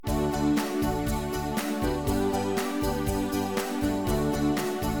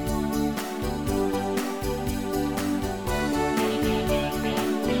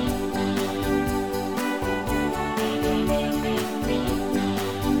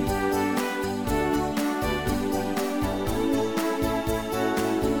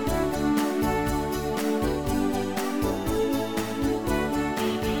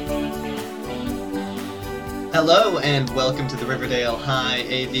Hello and welcome to the Riverdale High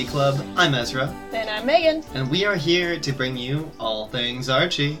AV Club. I'm Ezra. And I'm Megan. And we are here to bring you all things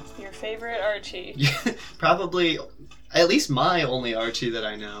Archie. Your favorite Archie. Probably, at least my only Archie that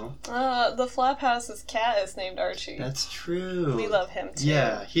I know. The Flaphouse's cat is named Archie. That's true. We love him too.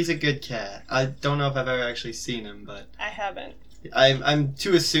 Yeah, he's a good cat. I don't know if I've ever actually seen him, but... I haven't. I'm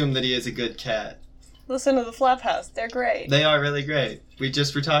to assume that he is a good cat. Listen to the Flaphouse. They're great. They are really great. We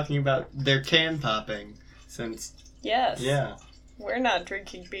just were talking about their can popping since... Yes. Yeah. We're not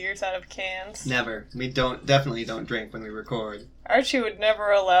drinking beers out of cans. Never. We definitely don't drink when we record. Archie would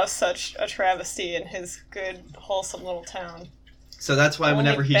never allow such a travesty in his good, wholesome little town. So that's why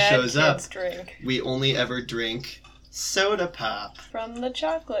whenever he shows up, drink. We only ever drink soda pop. From the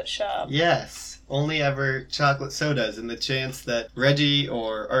chocolate shop. Yes. Only ever chocolate sodas, and the chance that Reggie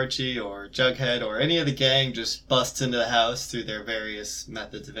or Archie or Jughead or any of the gang just busts into the house through their various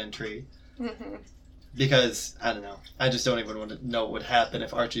methods of entry. Mm-hmm. Because, I don't know, I just don't even want to know what would happen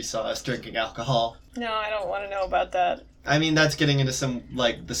if Archie saw us drinking alcohol. No, I don't want to know about that. I mean, that's getting into some,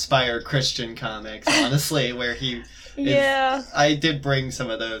 like, the Spire Christian comics, honestly, where he... Yeah. I did bring some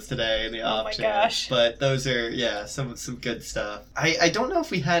of those today in the off chance. Oh my gosh. But those are, yeah, some good stuff. I don't know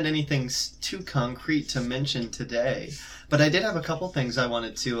if we had anything too concrete to mention today, but I did have a couple things I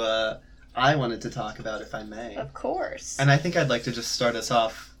wanted to talk about, if I may. Of course. And I think I'd like to just start us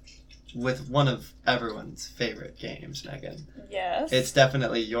off with one of everyone's favorite games, Megan. Yes. It's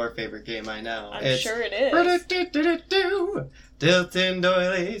definitely your favorite game, I know. I'm sure it is. Dilton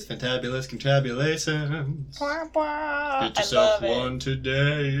Doilies, Fantabulous Contrabulations. Get yourself one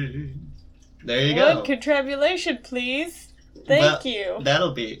today. There you go. One contrabulation, please. Thank you.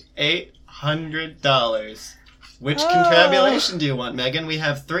 That'll be $800. Which contrabulation do you want, Megan? We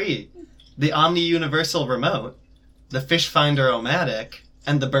have 3. The Omni-Universal Remote, the Fish Finder-O-Matic,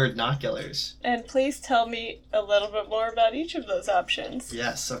 and the Birdnoculars. And please tell me a little bit more about each of those options.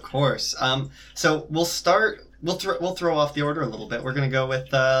 Yes, of course. So we'll start. We'll throw off the order a little bit. We're going to go with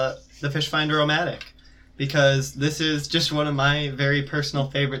the Fish Finder-O-Matic, because this is just one of my very personal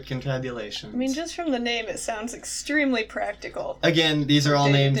favorite contrabulations. I mean, just from the name, it sounds extremely practical. Again, these are all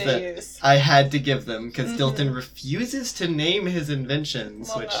names that use. I had to give them, because Dilton refuses to name his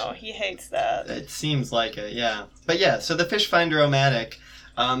inventions. Well, no, he hates that. It seems like it, yeah. But yeah, so the Fish Finder-O-Matic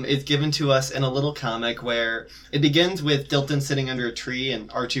is given to us in a little comic where it begins with Dilton sitting under a tree, and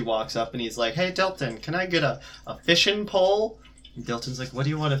Archie walks up and he's like, "Hey, Dilton, can I get a fishing pole?" And Dilton's like, "What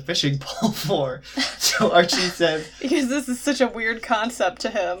do you want a fishing pole for?" So Archie says... Because this is such a weird concept to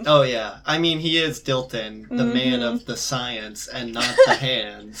him. Oh, yeah. I mean, he is Dilton, the man of the science and not the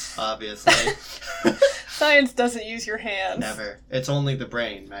hands, obviously. Science doesn't use your hands. Never. It's only the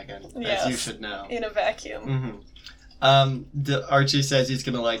brain, Megan, yes, as you should know. In a vacuum. Mm-hmm. Archie says he's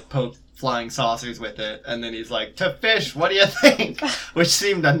gonna, like, poke flying saucers with it, and then he's like, "To fish, what do you think?" Which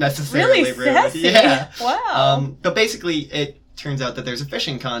seemed unnecessarily really rude. Sassy. Yeah. Wow. But basically, it turns out that there's a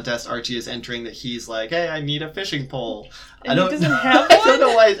fishing contest Archie is entering that he's like, "Hey, I need a fishing pole." And he doesn't have one? I don't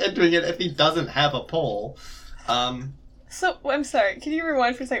know why he's entering it if he doesn't have a pole. So, I'm sorry, can you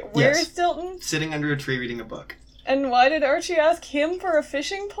rewind for a second? Where is Dilton? Sitting under a tree reading a book. And why did Archie ask him for a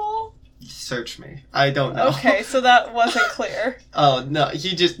fishing pole? Search me. I don't know. Okay, so that wasn't clear. Oh, no,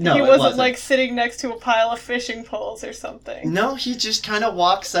 he wasn't like sitting next to a pile of fishing poles or something. No, he just kind of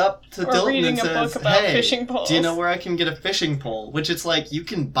walks up to Dilton and says, book about "Hey, fishing poles. Do you know where I can get a fishing pole?" Which it's like, you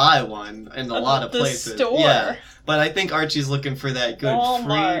can buy one in a lot of places. Store. Yeah, but I think Archie's looking for that good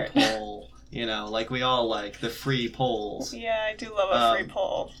Walmart. free pole. You know, like we all like the free poles. Yeah, I do love a free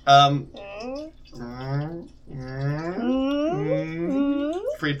pole.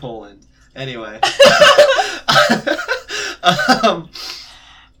 Free Poland. Anyway.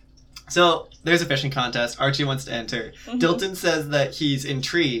 So, there's a fishing contest. Archie wants to enter. Dilton says that he's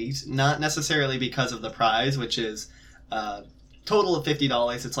intrigued, not necessarily because of the prize, which is total of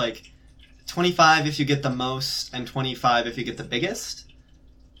 $50. It's like $25 if you get the most, and $25 if you get the biggest.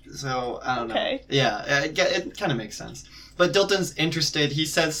 So, I don't know. Yeah, it kind of makes sense. But Dilton's interested. He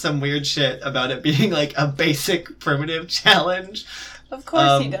says some weird shit about it being like a basic primitive challenge. Of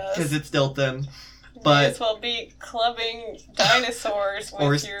course he does. Because it's Dilton. Might as well be clubbing dinosaurs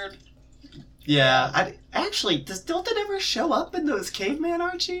with your... Yeah. Actually, does Dilton ever show up in those caveman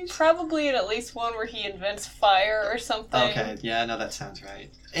Archies? Probably in at least one where he invents fire or something. Okay, yeah, no, that sounds right.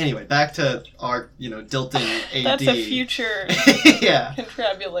 Anyway, back to our, Dilton AD. That's a future yeah.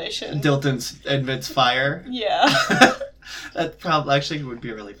 contrabulation. Dilton invents fire. Yeah. That probably actually would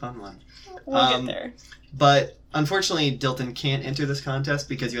be a really fun one. We'll get there. But unfortunately, Dilton can't enter this contest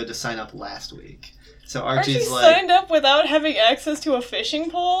because you had to sign up last week. So Archie Archie's like... signed up without having access to a fishing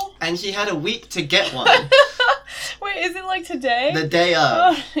pole? And he had a week to get one. Wait, is it like today? The day of.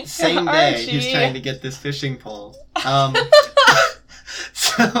 Oh, Same day, Archie. he's trying to get this fishing pole.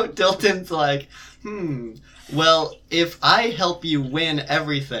 So Dilton's like, well, if I help you win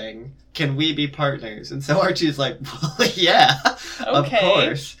everything, can we be partners? And so Archie's like, well, yeah, of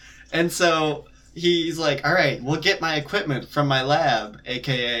course. And so he's like, all right, we'll get my equipment from my lab,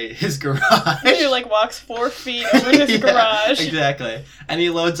 a.k.a. his garage. He like walks 4 feet over his garage. Exactly. And he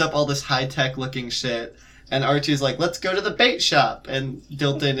loads up all this high-tech looking shit. And Archie's like, let's go to the bait shop. And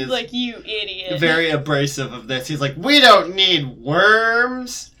Dilton is like, you idiot. very abrasive of this. He's like, we don't need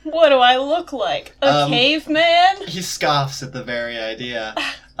worms. What do I look like? A caveman? He scoffs at the very idea.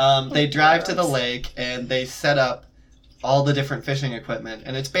 They drive to the lake and they set up all the different fishing equipment.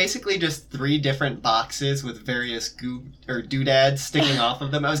 And it's basically just 3 different boxes with various doodads sticking off of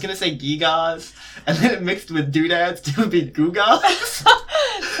them. I was going to say gigas, and then it mixed with doodads to be googas.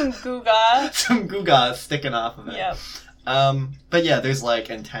 Some googa. Some googas sticking off of it. Yep. But yeah, there's like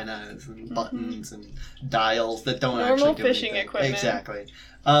antennas and buttons and dials that don't actually do normal fishing anything. equipment. Exactly.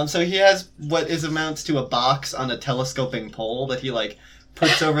 So he has what amounts to a box on a telescoping pole that he like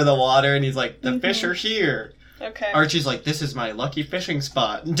puts over the water, and he's like, the fish are here. Okay. Archie's like, this is my lucky fishing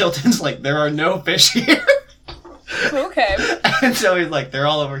spot. And Dilton's like, there are no fish here. Okay. And so he's like, they're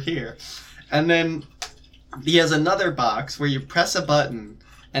all over here. And then he has another box where you press a button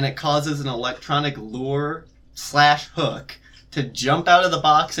and it causes an electronic lure / hook to jump out of the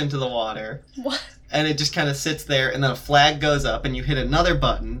box into the water. What? And it just kind of sits there, and then a flag goes up, and you hit another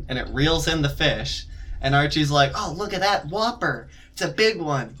button, and it reels in the fish. And Archie's like, oh, look at that whopper. It's a big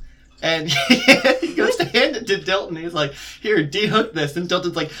one. And he goes to hand it to Dilton. He's like, here, de-hook this. And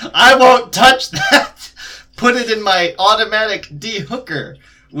Dilton's like, I won't touch that. Put it in my automatic de-hooker,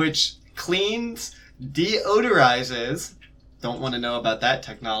 which cleans, deodorizes, don't want to know about that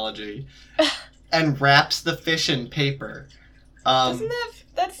technology, and wraps the fish in paper. Doesn't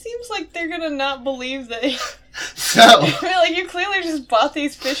that seems like they're gonna not believe that. So like, you clearly just bought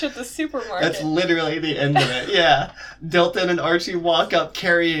these fish at the supermarket. That's literally the end of it. Yeah. Dilton and Archie walk up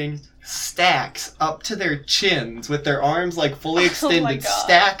carrying stacks up to their chins with their arms like fully extended,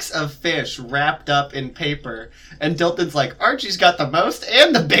 stacks of fish wrapped up in paper. And Dilton's like, Archie's got the most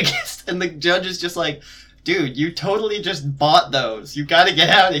and the biggest. And the judge is just like, dude, you totally just bought those. You gotta get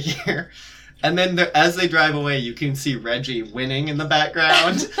out of here. And then as they drive away, you can see Reggie winning in the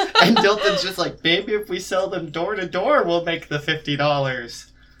background. And Dilton's just like, maybe if we sell them door to door, we'll make the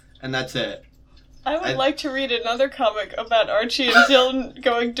 $50. And that's it. I would like to read another comic about Archie and Dylan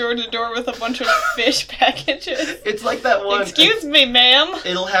going door to door with a bunch of fish packages. It's like that one. Excuse me, ma'am.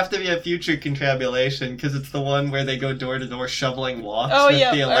 It'll have to be a future confabulation, because it's the one where they go door to door shoveling walks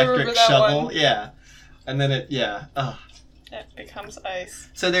with the electric shovel. One. Yeah. And then Ugh. It becomes ice.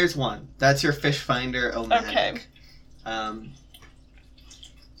 So there's one. That's your fish finder Omatic. Okay.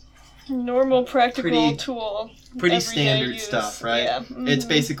 Normal practical tool. Pretty standard use. stuff, right? Yeah. Mm-hmm. It's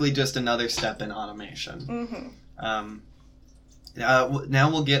basically just another step in automation. Mm-hmm. Now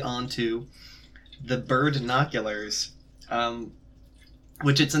we'll get on to the bird binoculars,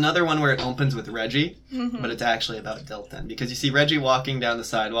 which it's another one where it opens with Reggie, but it's actually about Dilton. Because you see Reggie walking down the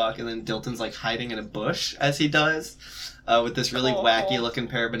sidewalk, and then Dilton's like hiding in a bush as he does, with this really wacky-looking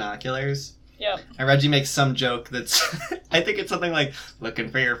pair of binoculars. Yep. And Reggie makes some joke that's, I think it's something like, looking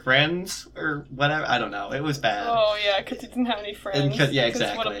for your friends, or whatever. I don't know. It was bad. Oh, yeah, because he didn't have any friends. Yeah,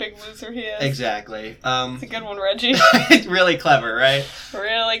 exactly. What a big loser he is. Exactly. It's a good one, Reggie. Really clever, right?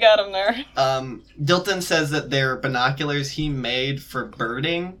 Really got him there. Dilton says that they're binoculars he made for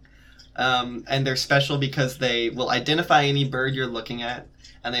birding, and they're special because they will identify any bird you're looking at,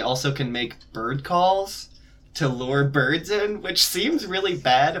 and they also can make bird calls to lure birds in, which seems really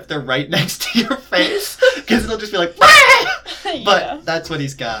bad if they're right next to your face, because it'll just be like, but that's what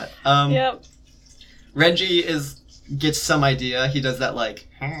he's got. Yep. Reggie gets some idea. He does that like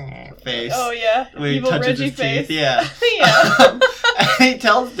face. Oh yeah, where evil he touches Reggie his face. teeth. Yeah. Yeah. And he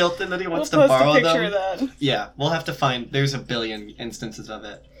tells Dilton that he wants to borrow them. Of that. Yeah, we'll have to find. There's a billion instances of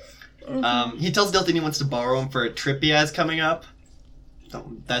it. Mm-hmm. He tells Dilton he wants to borrow them for a trip he has coming up.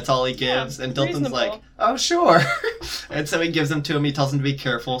 That's all he gives, and Dilton's reasonable. like, "Oh, sure." And so he gives them to him. He tells him to be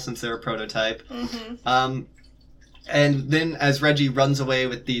careful since they're a prototype. Mm-hmm. And then as Reggie runs away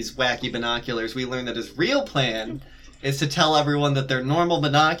with these wacky binoculars, we learn that his real plan is to tell everyone that they're normal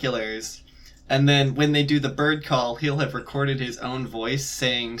binoculars, and then when they do the bird call, he'll have recorded his own voice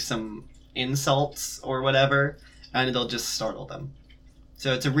saying some insults or whatever, and it'll just startle them.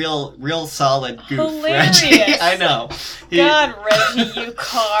 So it's a real solid goof, Hilarious. Reggie. I know. God, Reggie, you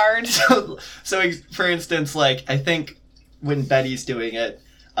card. So for instance, like, I think when Betty's doing it,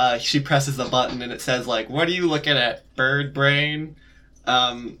 she presses the button and it says, like, what are you looking at, bird brain?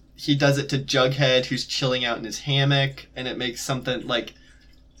 He does it to Jughead, who's chilling out in his hammock, and it makes something, like,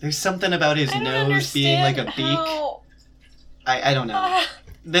 there's something about his nose being like a beak. I don't know.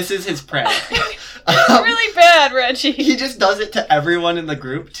 This is his prank. It's really bad, Reggie. He just does it to everyone in the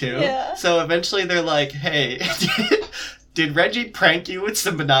group, too. Yeah. So eventually they're like, hey, did Reggie prank you with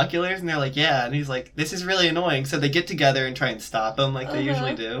some binoculars? And they're like, yeah. And he's like, this is really annoying. So they get together and try and stop him like they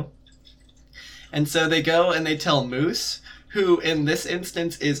usually do. And so they go and they tell Moose, who in this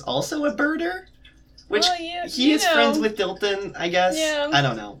instance is also a birder. Which he is friends with Dilton, I guess. Yeah. I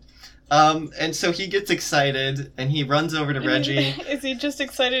don't know. And so he gets excited, and he runs over to Reggie. Is he just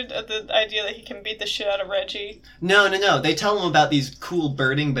excited at the idea that he can beat the shit out of Reggie? No. They tell him about these cool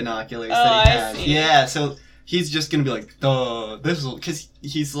birding binoculars that he has. See. Yeah, so he's just gonna be like, this will... Because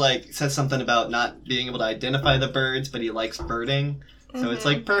he's like, says something about not being able to identify the birds, but he likes birding. So it's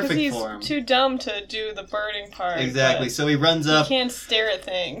like perfect for him. He's too dumb to do the birding part. Exactly, so he runs up... He can't stare at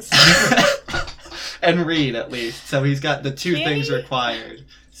things. and read, at least. So he's got the two things required.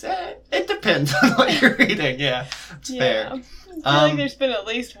 It depends on what you're reading, yeah. It's fair. I feel like there's been at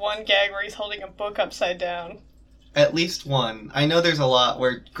least one gag where he's holding a book upside down. At least one. I know there's a lot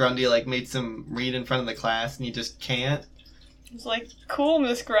where Grundy, like, makes him read in front of the class and he just can't. It's like, cool,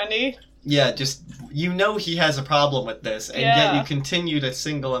 Miss Grundy. Yeah, just, you know he has a problem with this, and yet you continue to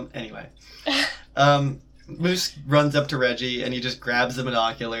single him. Anyway. Moose runs up to Reggie and he just grabs the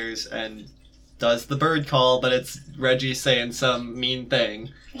binoculars and does the bird call, but it's Reggie saying some mean thing.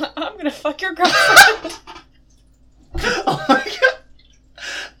 I'm gonna fuck your girlfriend. Oh my god.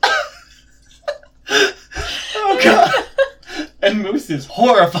 Oh god. And Moose is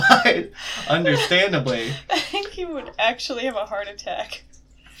horrified, understandably. I think he would actually have a heart attack.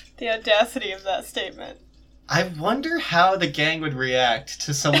 The audacity of that statement. I wonder how the gang would react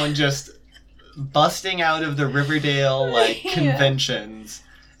to someone just busting out of the Riverdale, like, conventions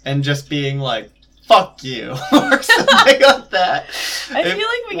and just being like, fuck you, or something like that. I feel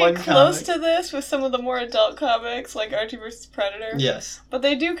like we get close to this with some of the more adult comics, like Archie vs. Predator. Yes. But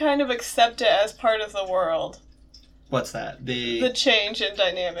they do kind of accept it as part of the world. What's that? The change in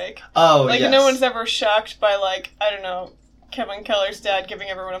dynamic. Oh, like, yes. no one's ever shocked by, like, I don't know, Kevin Keller's dad giving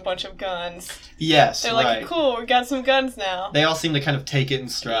everyone a bunch of guns. Yes, They're like, cool, we got some guns now. They all seem to kind of take it in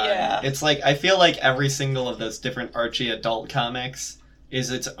stride. Yeah. It's like, I feel like every single of those different Archie adult comics is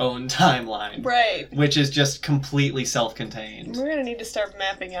its own timeline. Right. Which is just completely self-contained. We're gonna need to start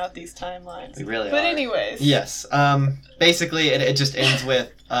mapping out these timelines. We really are. But anyways. Yes. Basically, it just ends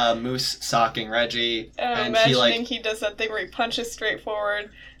with Moose socking Reggie. And imagining he does that thing where he punches straight forward,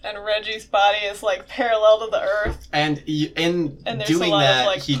 and Reggie's body is, like, parallel to the earth. And in doing that,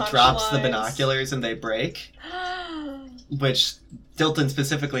 like, he drops the binoculars and they break. Which Dilton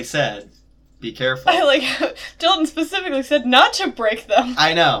specifically said, be careful. Dilton specifically said not to break them.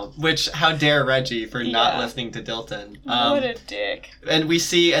 I know, which, how dare Reggie for not listening to Dilton. What a dick. And we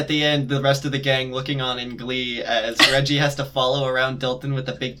see at the end the rest of the gang looking on in glee as Reggie has to follow around Dilton with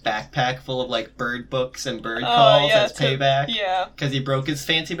a big backpack full of, like, bird books and bird calls as payback. Yeah. Because he broke his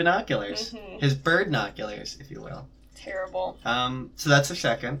fancy binoculars. Mm-hmm. His bird binoculars, if you will. Terrible. So that's the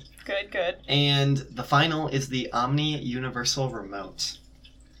second. Good. And the final is the Omni Universal Remote.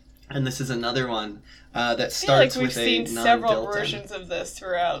 And this is another one that starts with a non-Dilton. I feel like we've seen several versions of this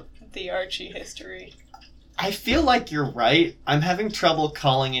throughout the Archie history. I feel like you're right. I'm having trouble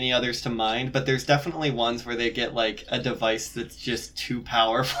calling any others to mind, but there's definitely ones where they get, like, a device that's just too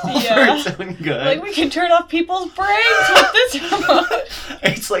powerful for its own good. Like, we can turn off people's brains with this remote.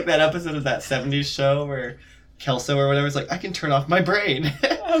 It's like that episode of that 70s show where Kelso or whatever is like, I can turn off my brain.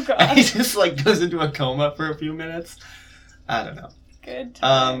 Oh, God. And he just, like, goes into a coma for a few minutes. I don't know. Good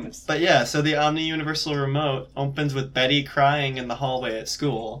times. But yeah, so the Omni Universal Remote opens with Betty crying in the hallway at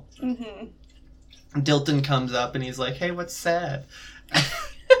school. Mm-hmm. Dilton comes up and he's like, hey, what's sad?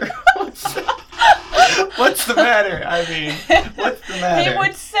 What's the matter? I mean, what's the matter? Hey,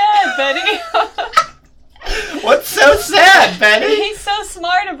 what's sad, Betty? What's so sad, Betty? He's so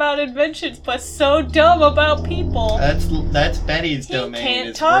smart about inventions, but so dumb about people. That's Betty's domain. Can't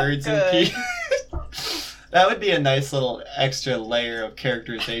is talk words good. and people. That would be a nice little extra layer of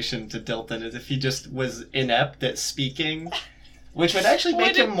characterization to Dilton, as if he just was inept at speaking, which would actually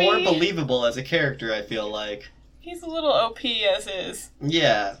make him more believable as a character, I feel like. He's a little OP as is.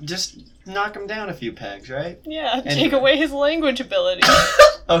 Yeah, just knock him down a few pegs, right? Yeah, take away his language ability.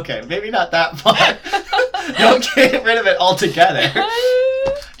 Okay, maybe not that far. Don't get rid of it altogether.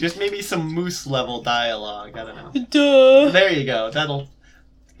 Just maybe some moose level dialogue. I don't know. Duh. There you go. That'll.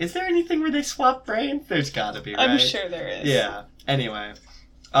 Is there anything where they swap brains? There's gotta be, right? I'm sure there is. Yeah. Anyway.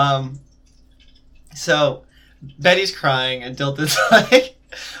 So, Betty's crying, and Dilton's like,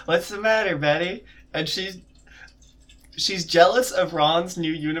 "What's the matter, Betty?" And she's jealous of Ron's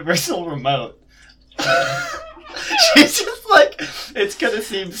new universal remote. She's just like, "It's gonna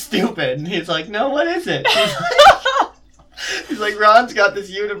seem stupid." And he's like, "No, what is it?" He's like, "Ron's got this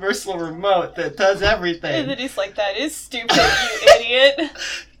universal remote that does everything." And then he's like, "That is stupid, you idiot."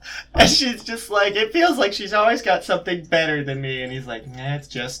 And she's just like, "It feels like she's always got something better than me." And he's like, "Nah, it's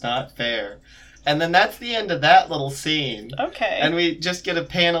just not fair." And then that's the end of that little scene. Okay. And we just get a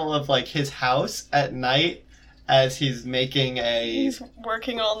panel of, like, his house at night as he's making a... He's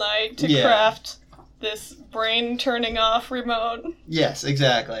working all night to craft this brain-turning off remote. Yes,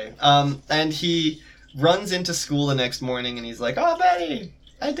 exactly. And he runs into school the next morning and he's like, "Oh, Betty,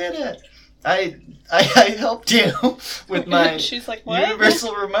 I did it. I helped you with my She's like, "What?"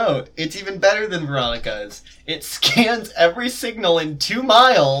 universal remote. It's even better than Veronica's. It scans every signal in 2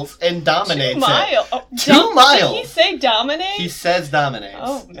 miles and dominates 2 miles? it. 2 miles! Did he say dominate? He says dominates.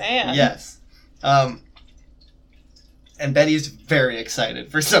 Oh, man. Yes. And Betty's very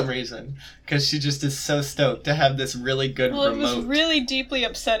excited for some reason, because she just is so stoked to have this really good remote. It was really deeply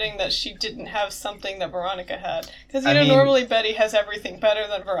upsetting that she didn't have something that Veronica had. Because, normally Betty has everything better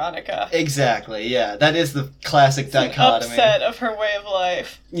than Veronica. Exactly, yeah. That is the classic dichotomy. An upset of her way of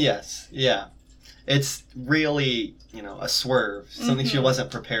life. Yes, yeah. It's really, a swerve. Something she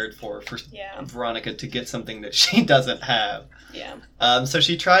wasn't prepared for Veronica to get something that she doesn't have. Yeah. So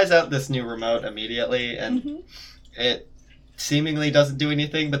she tries out this new remote immediately, and it seemingly doesn't do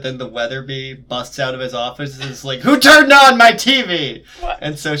anything, but then the Weatherby busts out of his office and is like, "Who turned on my TV?" What?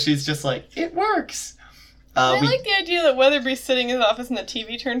 And so she's just like, "It works." I like the idea that Weatherby's sitting in his office and the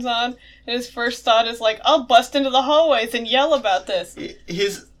TV turns on, and his first thought is like, "I'll bust into the hallways and yell about this."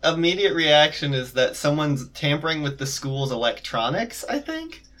 His immediate reaction is that someone's tampering with the school's electronics, I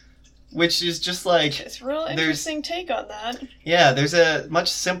think. Which is just like... It's a real interesting take on that. Yeah, there's a much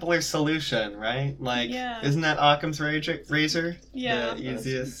simpler solution, right? Like, isn't that Occam's razor? Yeah, the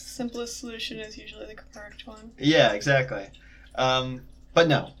easiest... The simplest solution is usually the correct one. Yeah, exactly. But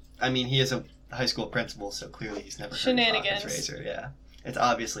no. I mean, he is a high school principal, so clearly he's never heard of Occam's razor. Yeah. It's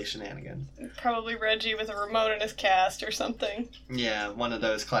obviously shenanigans. Probably Reggie with a remote in his cast or something. Yeah, one of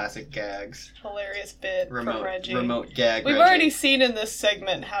those classic gags. Hilarious bit from Reggie. Remote gag We've Reggie. already seen in this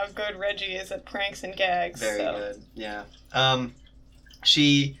segment how good Reggie is at pranks and gags. Very good, yeah.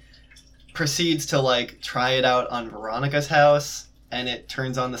 She proceeds to, try it out on Veronica's house, and it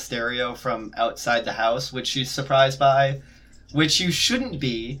turns on the stereo from outside the house, which she's surprised by, which you shouldn't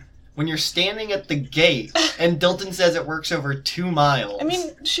be when you're standing at the gate and Dilton says it works over 2 miles. I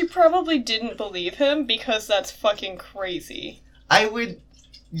mean, she probably didn't believe him because that's fucking crazy.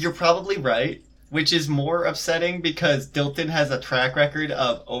 You're probably right, which is more upsetting because Dilton has a track record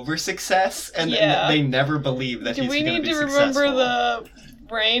of over-success and they never believe that he's going to be successful. Do we need to remember the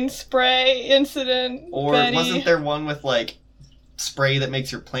rain spray incident, Or Betty? Wasn't there one with, spray that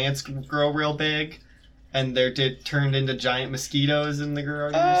makes your plants grow real big? And they're turned into giant mosquitoes in the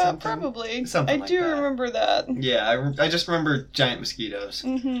garden or something? Probably. Something I do remember that. Yeah, I just remember giant mosquitoes.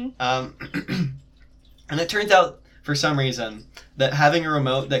 Mm-hmm. And it turns out, for some reason, that having a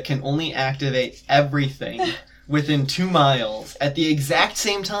remote that can only activate everything within 2 miles at the exact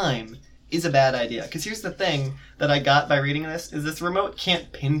same time is a bad idea. Because here's the thing that I got by reading this, is this remote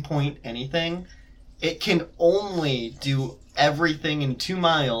can't pinpoint anything. It can only do everything in 2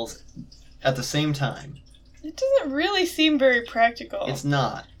 miles at the same time. It doesn't really seem very practical. It's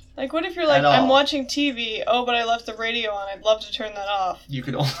not. What if you're like, I'm watching TV, but I left the radio on, I'd love to turn that off. You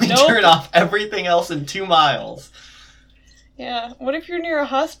could only turn off everything else in 2 miles. Yeah. What if you're near a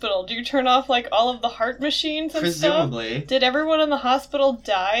hospital? Do you turn off, all of the heart machines and Presumably. stuff? Did everyone in the hospital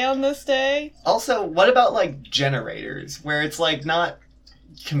die on this day? Also, what about, generators, where it's, not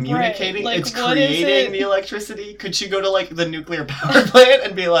communicating, right. It's creating the electricity? Could she go to, the nuclear power plant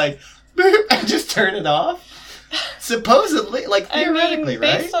and be like, boop, and just turn it off? Supposedly, theoretically,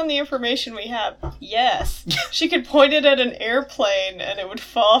 right? Based on the information we have, yes. She could point it at an airplane and it would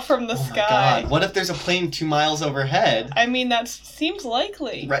fall from the sky. My God. What if there's a plane 2 miles overhead? I mean, that seems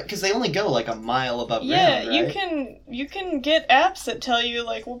likely. Right, because they only go a mile above ground, right? you can get apps that tell you,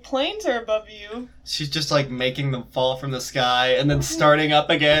 planes are above you. She's just, making them fall from the sky and then starting up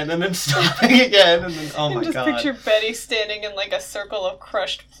again and then stopping again and then, oh my God. Just picture Betty standing in, a circle of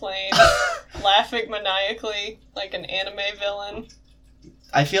crushed planes, laughing maniacally like an anime villain.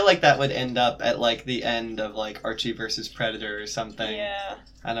 I feel like that would end up at, like, the end of, like, Archie versus Predator or something. Yeah.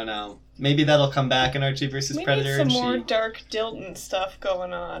 I don't know. Maybe that'll come back in Archie versus Predator. We need some more dark Dilton stuff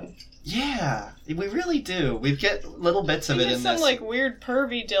going on. Yeah, we really do. We get little bits of it in this. Some, like, weird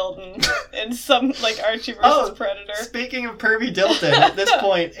pervy Dilton and some, like, Archie versus Predator. Speaking of pervy Dilton, at this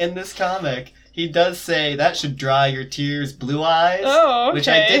point in this comic, he does say, "That should dry your tears, blue eyes." Oh, okay. Which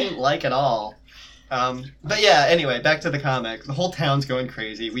I didn't like at all. But yeah, anyway, back to the comic. The whole town's going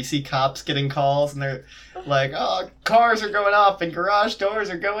crazy. We see cops getting calls, and they're like, "Oh, cars are going off, and garage doors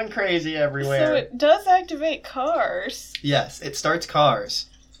are going crazy everywhere." So it does activate cars. Yes, it starts cars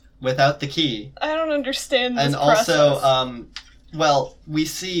without the key. I don't understand this and process. Also, well, we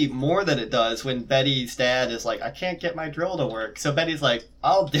see more than it does when Betty's dad is like, "I can't get my drill to work." So Betty's like,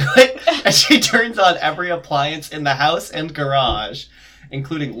 "I'll do it." And she turns on every appliance in the house and garage,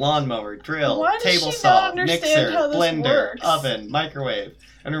 including lawnmower, drill, table saw, mixer, blender, oven, microwave.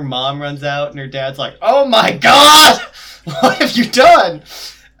 And her mom runs out and her dad's like, "Oh my God! What have you done?"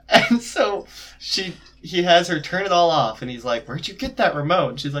 And so he has her turn it all off and he's like, "Where'd you get that remote?"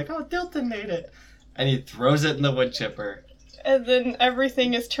 And she's like, "Oh, Dilton made it." And he throws it in the wood chipper. And then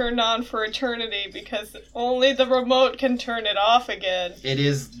everything is turned on for eternity because only the remote can turn it off again. It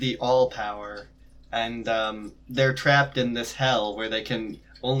is the all power. And they're trapped in this hell where they can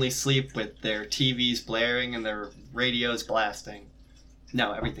only sleep with their TVs blaring and their radios blasting.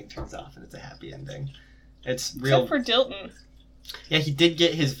 No, everything turns off and it's a happy ending. It's real. Except for Dilton. Yeah, he did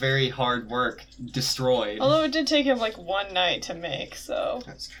get his very hard work destroyed. Although it did take him like one night to make, so...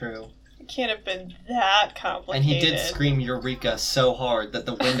 That's true. It can't have been that complicated. And he did scream Eureka so hard that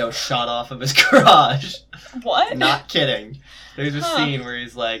the window shot off of his garage. What? Not kidding. There's a scene where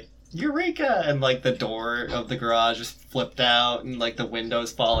he's like, "Eureka!" And, like, the door of the garage is flipped out and, like, the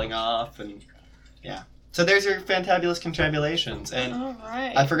window's falling off. And, yeah. So there's your Fantabulous Contrabulations. And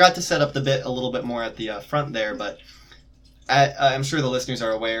Alright. I forgot to set up the bit a little bit more at the front there, but I'm sure the listeners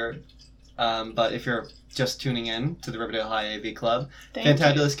are aware. But if you're just tuning in to the Riverdale High AV Club,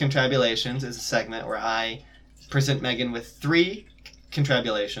 Fantabulous Contrabulations is a segment where I present Megan with 3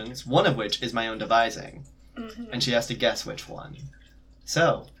 contrabulations, one of which is my own devising. Mm-hmm. And she has to guess which one.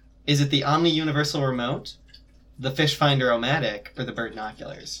 So, is it the Omni Universal Remote, the Fish Finder O-Matic, or the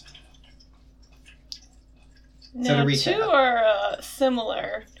Birdnoculars? Now, 2 are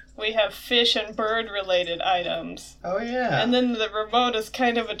similar. We have fish and bird related items. Oh, yeah. And then the remote is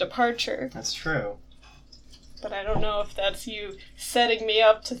kind of a departure. That's true. But I don't know if that's you setting me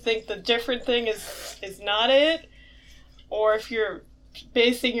up to think the different thing is not it, or if you're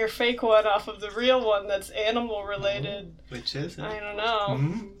basing your fake one off of the real one that's animal related. Which is it? I don't know.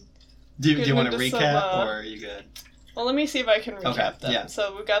 Mm-hmm. Do you want to recap, or are you good? Well, let me see if I can recap them. Yeah.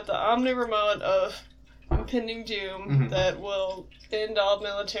 So we've got the Omni Remote of impending doom that will end all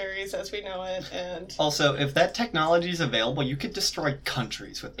militaries as we know it, and... Also, if that technology is available, you could destroy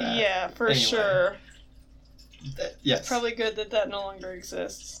countries with that. Yeah, for sure. Yes. Probably good that no longer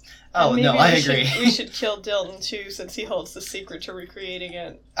exists. Oh, no, I agree. We should kill Dilton, too, since he holds the secret to recreating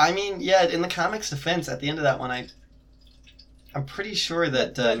it. I mean, yeah, in the comics defense, at the end of that one, I'm pretty sure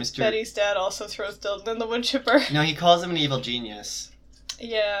that Mr. Betty's dad also throws Dilton in the wood chipper. No, he calls him an evil genius.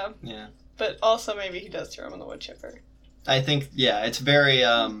 Yeah. Yeah. But also maybe he does throw him in the wood chipper. I think, yeah, it's very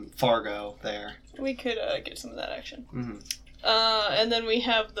Fargo there. We could get some of that action. Mm-hmm. And then we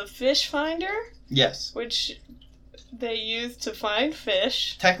have the Fish Finder. Yes. Which they use to find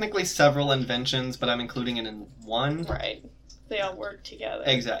fish. Technically several inventions, but I'm including it in one. Right. They all work together.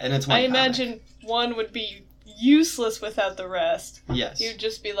 Exactly, and it's one I imagine one would be useless without the rest. Yes. You'd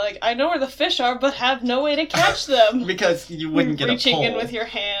just be like, I know where the fish are, but have no way to catch them. Because you wouldn't get a pole. Reaching in with your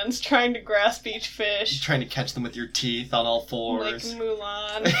hands, trying to grasp each fish. Trying to catch them with your teeth on all fours. Like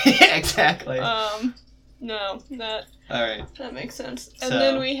Mulan. Yeah, exactly. No, that... Alright. That makes sense. And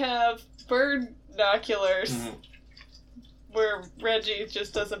then we have Birdnoculars, where Reggie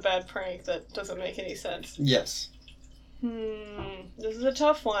just does a bad prank that doesn't make any sense. Yes. This is a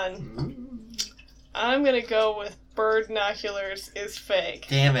tough one. I'm gonna go with Birdnoculars is fake.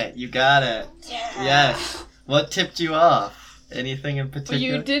 Damn it, you got it. Yeah. Yes. What tipped you off? Anything in particular?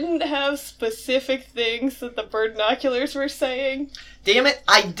 Well, you didn't have specific things that the Birdnoculars were saying. Damn it,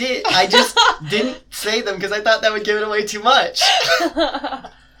 I did. I just didn't say them because I thought that would give it away too much.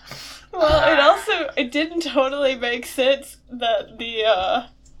 Well, it didn't totally make sense that the,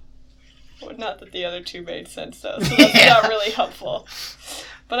 well, not that the other 2 made sense though, so that's not really helpful.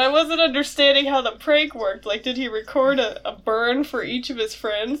 But I wasn't understanding how the prank worked. Like, did he record a burn for each of his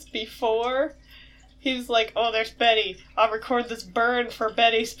friends before? He was like, oh, there's Betty. I'll record this burn for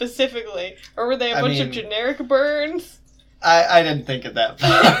Betty specifically. Or were they a bunch of generic burns? I didn't think of that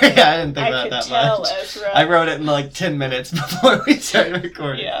part. Yeah, I didn't think about that much. Ezra. I wrote it in like 10 minutes before we started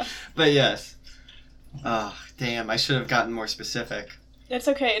recording. Yeah. But yes. Oh, damn, I should have gotten more specific. It's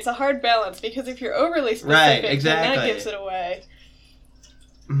okay. It's a hard balance because if you're overly specific, Right, exactly. then that gives it away.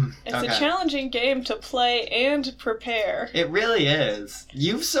 It's Okay. a challenging game to play and prepare. It really is.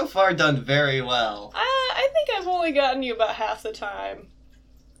 You've so far done very well. I think I've only gotten you about half the time.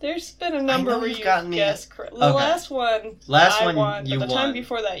 There's been a number know where you've you've gotten me- guessed correct. The Okay. last one, Last I one, won, you but the time won.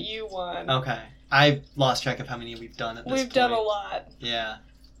 before that, you won. Okay. I lost track of how many we've done at this point. We've done a lot. Yeah.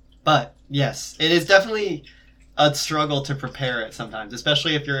 But, yes, it is definitely a struggle to prepare it sometimes,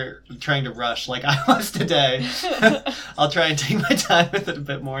 especially if you're trying to rush like I was today. I'll try and take my time with it a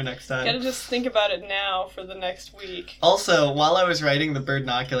bit more next time. Gotta just think about it now for the next week. Also, while I was writing the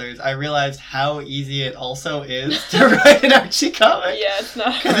Birdnoculars, I realized how easy it also is to write an Archie comic. Yeah, it's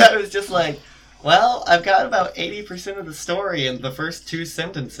not. Because I was just like, well, I've got about 80% of the story in the first 2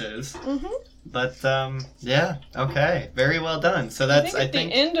 sentences. Mm-hmm. But, yeah, okay. Very well done. So that's, I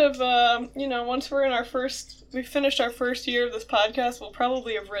think at the end of, once we finished our first year of this podcast, we'll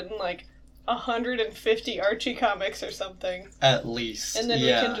probably have written like 150 Archie comics or something. At least. And then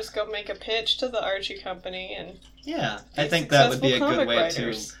yeah. we can just go make a pitch to the Archie company and... Yeah, I think that would be a good way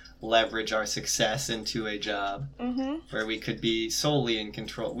writers. to leverage our success into a job where we could be solely in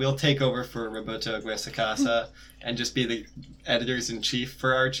control. We'll take over for Roberto Aguesacasa and just be the editors-in-chief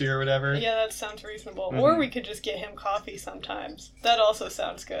for Archie or whatever. Yeah, that sounds reasonable. Or we could just get him coffee sometimes. That also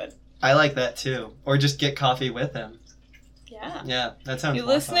sounds good. I like that too. Or just get coffee with him. Yeah. Yeah, that sounds You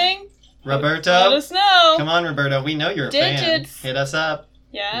more listening? fun. Roberto? Let us know. Come on, Roberto. We know you're a Digits. fan. Hit us up.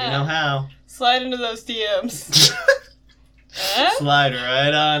 Yeah. You know how. Slide into those DMs. Slide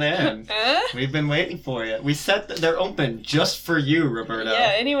right on in. Huh? We've been waiting for you. We set they're open just for you, Roberto.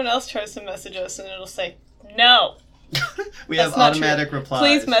 Yeah, anyone else tries to message us and it'll say, no. We That's have not automatic true. replies.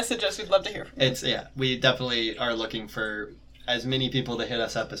 Please message us. We'd love to hear from you. We definitely are looking for as many people to hit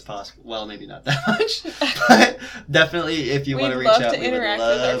us up as possible. Well, maybe not that much, but definitely if you want to reach out, we would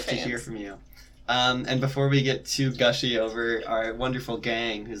love to hear from you. And before we get too gushy over our wonderful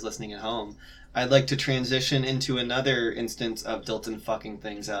gang who's listening at home, I'd like to transition into another instance of Dilton fucking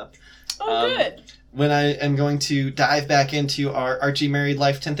things up. Oh, good. When I am going to dive back into our Archie Married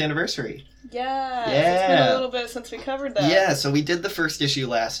Life 10th anniversary. Yeah. Yeah. It's been a little bit since we covered that. Yeah, so we did the first issue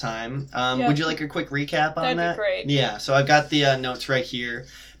last time. Yeah. Would you like a quick recap on that? That'd be great. Yeah, so I've got the notes right here.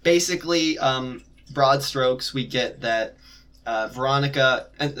 Basically, broad strokes, we get that Veronica...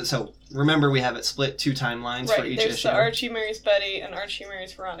 And so, remember, we have it split 2 timelines for each there's issue. the Archie marries Betty and Archie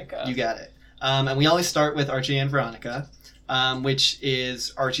marries Veronica. You got it. And we always start with Archie and Veronica, which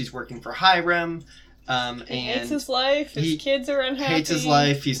is Archie's working for Hiram. He hates his life. His kids are unhappy. Hates his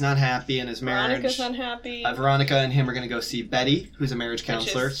life. He's not happy in his marriage. Veronica's unhappy. Veronica and him are going to go see Betty, who's a marriage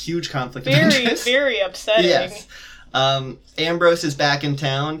counselor. Huge conflict of very, interest. very upsetting. Yes. Ambrose is back in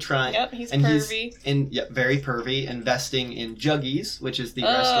town trying. Yep, he's and pervy. Very pervy, investing in Juggies, which is the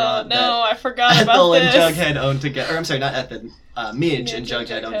restaurant that I forgot about Ethel this. and Jughead own together. Or I'm sorry, not Ethel. Midge and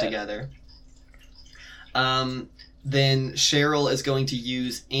Jughead own together. Then Cheryl is going to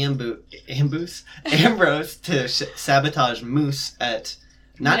use Ambrose to sabotage Moose at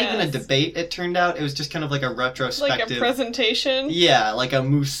not even a debate, it turned out. It was just kind of like a retrospective. Like a presentation? Yeah, like a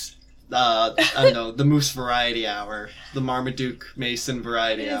Moose, I don't know, the Moose Variety Hour. The Marmaduke Mason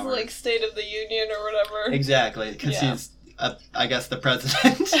Variety His, Hour. like, State of the Union or whatever. Exactly, because he's, I guess, the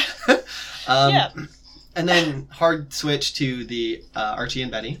president. Yeah. And then hard switch to the Archie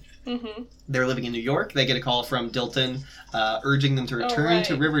and Betty. Mm-hmm. They're living in New York. They get a call from Dilton urging them to return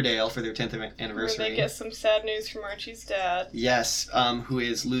to Riverdale for their 10th anniversary. Where they get some sad news from Archie's dad. Yes, who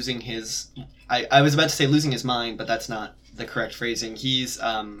is losing his... I was about to say losing his mind, but that's not the correct phrasing. He's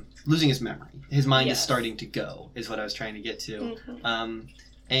losing his memory. His mind is starting to go, is what I was trying to get to. Mm-hmm.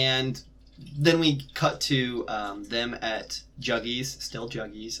 And then we cut to them at Juggies. Still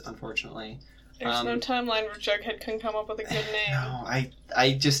Juggies, unfortunately. There's no timeline where Jughead can come up with a good name. No,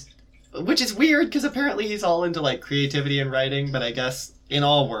 I just... Which is weird, because apparently he's all into, like, creativity and writing, but I guess in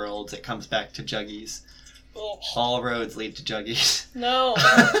all worlds it comes back to Juggies. Ugh. All roads lead to Juggies. No.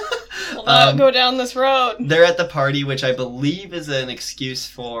 We'll not go down this road. They're at the party, which I believe is an excuse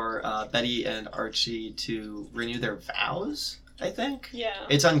for Betty and Archie to renew their vows, I think? Yeah.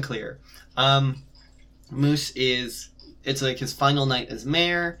 It's unclear. Moose is... It's like his final night as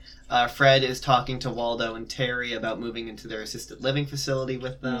mayor. Fred is talking to Waldo and Terry about moving into their assisted living facility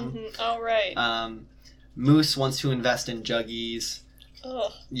with them. Mm-hmm. Oh, right. Moose wants to invest in Juggies.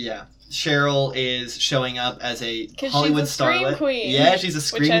 Ugh. Yeah. Cheryl is showing up as a 'Cause Hollywood she's a scream starlet. queen, Yeah, she's a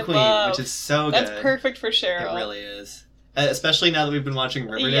scream queen, love. which is so good. That's perfect for Cheryl. It really is. especially now that we've been watching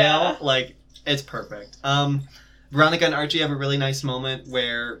Riverdale. Yeah. Like, it's perfect. Veronica and Archie have a really nice moment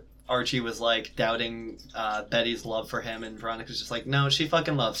where Archie was, like, doubting Betty's love for him, and Veronica's just like, no, she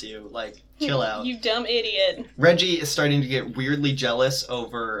fucking loves you. Like, chill out. You dumb idiot. Reggie is starting to get weirdly jealous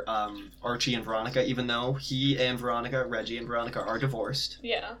over Archie and Veronica, even though Reggie and Veronica are divorced.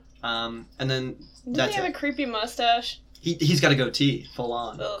 Yeah. And then Doesn't he have a creepy mustache? He's got a goatee, full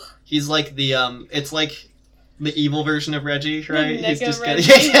on. Ugh. He's like the, it's like the evil version of Reggie, right? The He's just Reggie.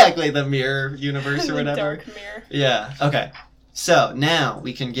 getting, exactly, the mirror universe or The whatever. dark mirror. Yeah, okay. So, now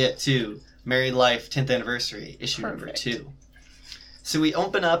we can get to Married Life 10th Anniversary, issue number Perfect. 2. So we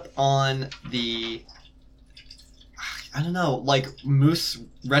open up on the, I don't know, like, Moose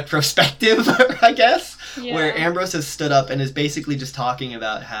retrospective, I guess? Yeah. Where Ambrose has stood up and is basically just talking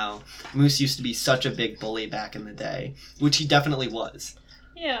about how Moose used to be such a big bully back in the day, which he definitely was.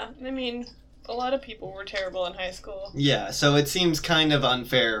 Yeah, I mean, a lot of people were terrible in high school. Yeah, so it seems kind of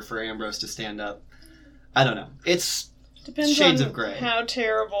unfair for Ambrose to stand up. I don't know. It's Depends shades on of gray. how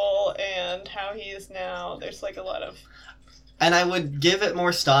terrible and how he is now. There's like a lot of... And I would give it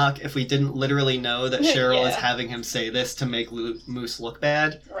more stock if we didn't literally know that Cheryl is Yeah. having him say this to make Moose look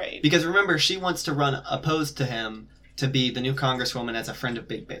bad. Right. Because remember, she wants to run opposed to him to be the new congresswoman as a friend of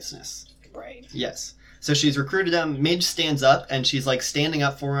big business. Right. Yes. So she's recruited him. Midge stands up, and she's, like, standing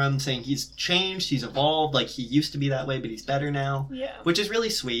up for him, saying he's changed, he's evolved, like, he used to be that way, but he's better now. Yeah. Which is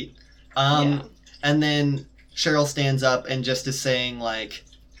really sweet. Yeah. And then Cheryl stands up and just is saying, like,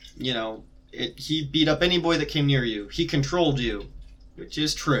 you know, he beat up any boy that came near you. He controlled you, which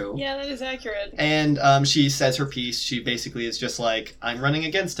is true. Yeah, that is accurate. And she says her piece. She basically is just like, I'm running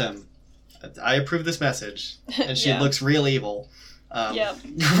against him. I approve this message. And she Yeah. looks real evil. Yep.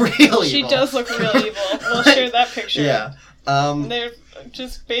 Real She evil. does look real evil. We'll share that picture. Yeah. They've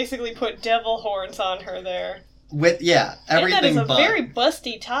just basically put devil horns on her there. Everything and that is a but very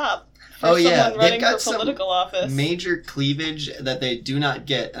busty top for Oh, yeah, someone running they've got for some political office. major cleavage that they do not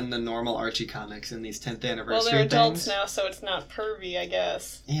get in the normal Archie comics in these 10th anniversary Well, they're adults things. now, so it's not pervy, I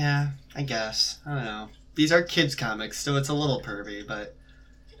guess. Yeah, I guess. I don't know. These are kids comics, so it's a little pervy, but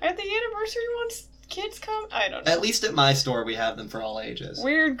Are the anniversary ones kids come? I don't know. at least at my store we have them for all ages.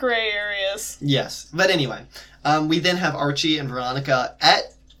 Weird gray areas. Yes, but anyway, we then have Archie and Veronica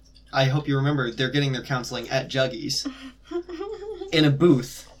at, I hope you remember, they're getting their counseling at Juggies, in a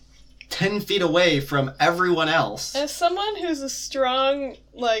booth, 10 feet away from everyone else. As someone who's a strong,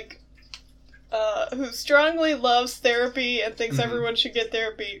 who strongly loves therapy and thinks Mhm. everyone should get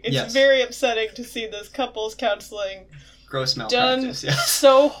therapy, it's Yes. very upsetting to see this couples counseling Gross done malpractice, yes.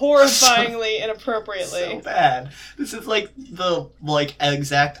 so horrifyingly inappropriately. So bad. This is like the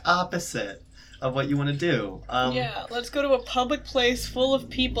exact opposite of what you want to do. Yeah, let's go to a public place full of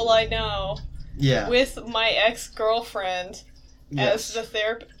people I know Yeah. with my ex-girlfriend Yes. as the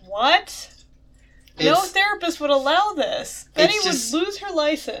therapist. What? No It's therapist would allow this. Betty just- would lose her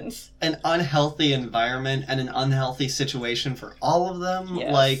license. an unhealthy environment and an unhealthy situation for all of them.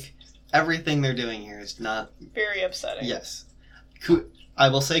 Yes. Like, everything they're doing here is not... Very upsetting. Yes. I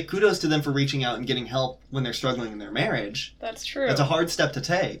will say kudos to them for reaching out and getting help when they're struggling in their marriage. That's true. It's a hard step to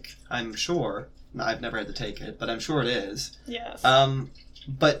take, I'm sure. I've never had to take it, but I'm sure it is. Yes.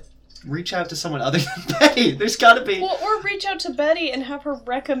 But reach out to someone other than Betty. There's gotta be... Well, or reach out to Betty and have her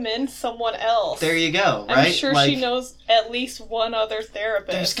recommend someone else. There you go, right? I'm sure she knows at least one other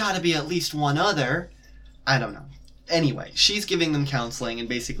therapist. There's gotta be at least one other. I don't know. Anyway, she's giving them counseling and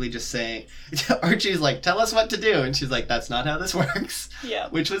basically just saying... Archie's like, tell us what to do. And she's like, that's not how this works. Yeah.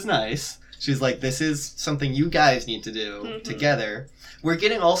 Which was nice. She's like, this is something you guys need to do Mhm. together. We're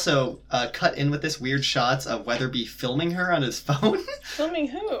getting also cut in with this weird shots of Weatherby filming her on his phone. Filming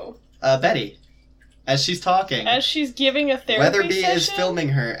who? Betty. As she's talking. As she's giving a therapy Weatherby session? is filming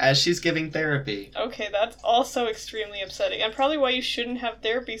her as she's giving therapy. Okay, that's also extremely upsetting. And probably why you shouldn't have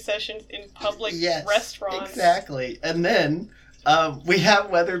therapy sessions in public restaurants. Exactly. And then we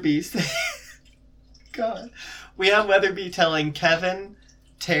have Weatherby say... God. We have Weatherby telling Kevin,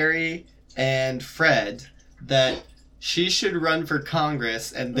 Terry, and Fred that she should run for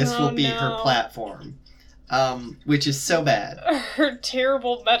Congress and this Oh, will be her no. platform. Which is so bad. Her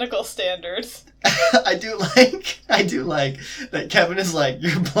terrible medical standards. I do like that Kevin is like,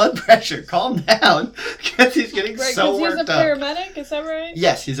 your blood pressure, calm down, because he's getting Right, so because he's worked a up. paramedic, is that right?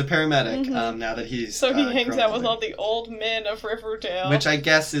 Yes, he's a paramedic. Mhm. Now that he's So he hangs grown out with older. all the old men of Riverdale. Which I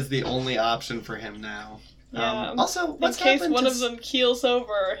guess is the only option for him now. Yeah. Also, in what's case happened one to of them keels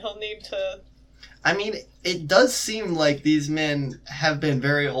over, he'll need to... I mean, it does seem like these men have been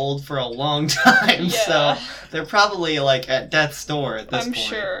very old for a long time, Yeah. so they're probably, like, at death's door at this I'm point.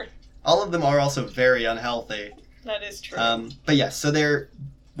 sure. All of them are also very unhealthy. That is true. But yes, so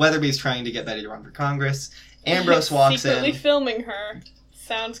Weatherby's trying to get Betty to run for Congress. Ambrose walks Secretly in. filming her.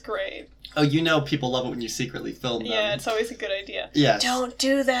 Sounds great. Oh, you know people love it when you secretly film them. Yeah, it's always a good idea. Yes. Don't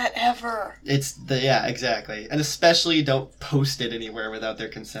do that ever. Yeah, exactly. And especially don't post it anywhere without their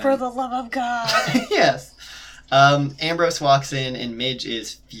consent. For the love of God. Yes. Ambrose walks in and Midge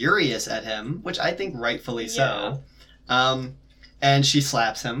is furious at him, which I think rightfully so. And she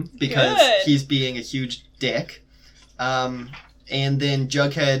slaps him because he's being a huge dick. And then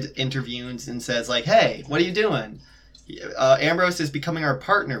Jughead intervenes and says, like, hey, what are you doing? Ambrose is becoming our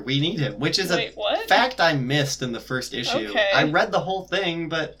partner. We need him, which is a fact I missed in the first issue. Okay. I read the whole thing,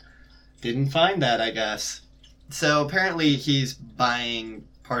 but didn't find that, I guess. So apparently he's buying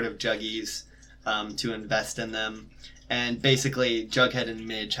part of Juggies to invest in them. And basically Jughead and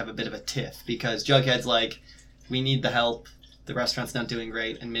Midge have a bit of a tiff because Jughead's like, we need the help. The restaurant's not doing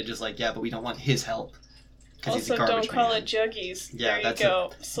great. And Midge is like, yeah, but we don't want his help. Also, don't call it Juggies. Yeah, there you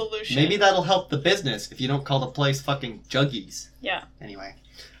go. Solution. Maybe that'll help the business if you don't call the place fucking Juggies. Yeah. Anyway.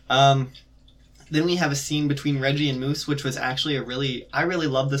 Then we have a scene between Reggie and Moose, which was actually I really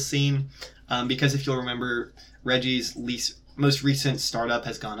love this scene because if you'll remember, Reggie's most recent startup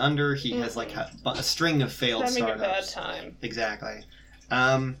has gone under. He has like a string of failed startups. Having a bad time. Exactly.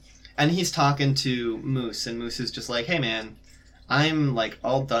 And he's talking to Moose, and Moose is just like, hey man, I'm like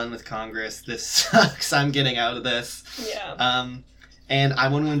all done with Congress. This sucks. I'm getting out of this. Yeah. And I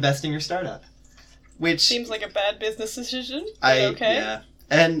want to invest in your startup. Which seems like a bad business decision. Okay. Yeah.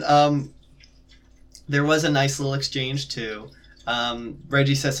 And there was a nice little exchange too.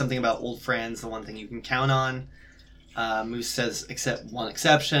 Reggie says something about old friends, the one thing you can count on. Moose says except one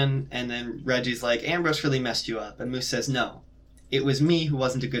exception, and then Reggie's like, Ambrose really messed you up, and Moose says no. It was me who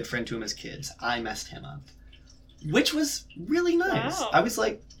wasn't a good friend to him as kids. I messed him up. Which was really nice. Wow. I was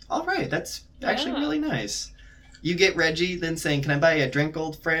like, all right, that's actually really nice. You get Reggie then saying, can I buy you a drink,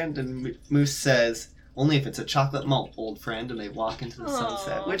 old friend? And Moose says, only if it's a chocolate malt, old friend. And they walk into the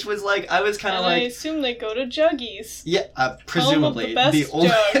sunset. Which was like, I was kind of like... I assume they go to Juggies. Yeah, presumably. Home of the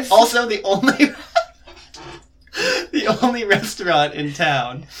best jugs. Also, the only restaurant in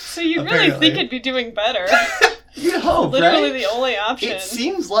town. So you really think it'd be doing better. You'd hope, Literally right? the only option. It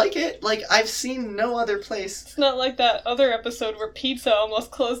seems like it. Like, I've seen no other place. It's not like that other episode where pizza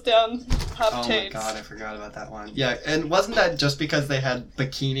almost closed down Pop Tate's. Oh my god, I forgot about that one. Yeah, and wasn't that just because they had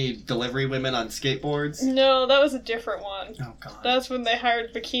bikini delivery women on skateboards? No, that was a different one. Oh god. That's when they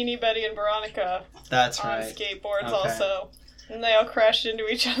hired Bikini Betty and Veronica That's on right. skateboards Okay. also. And they all crashed into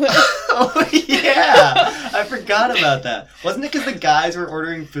each other. Oh, yeah! I forgot about that. Wasn't it because the guys were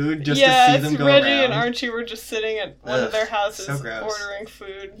ordering food just to see them go Reggie around? and Archie were just sitting at one of their houses so gross. ordering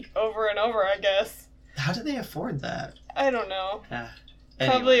food over and over, I guess. How do they afford that? I don't know. Anyway.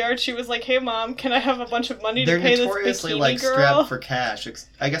 Probably Archie was like, hey Mom, can I have a bunch of money They're to pay this notoriously bikini like girl? strapped for cash.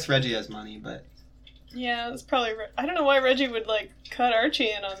 I guess Reggie has money, but... Yeah, it's probably... I don't know why Reggie would, like, cut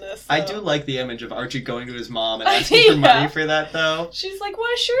Archie in on this, though. I do like the image of Archie going to his mom and asking for money for that, though. She's like,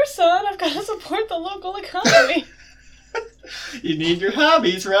 why, sure, son. I've got to support the local economy. You need your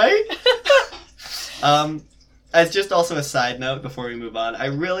hobbies, right? As just also a side note before we move on, I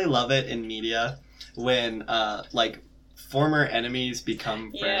really love it in media when, like, former enemies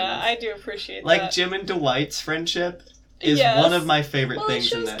become friends. Yeah, I do appreciate like, that. Like, Jim and Dwight's friendship is one of my favorite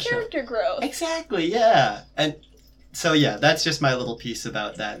things in that show. Well, it shows character growth. Exactly, yeah. And so, yeah, that's just my little piece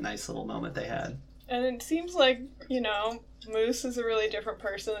about that nice little moment they had. And it seems like, you know, Moose is a really different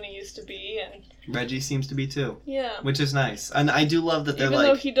person than he used to be, and... Reggie seems to be, too. Yeah. Which is nice. And I do love that they're Even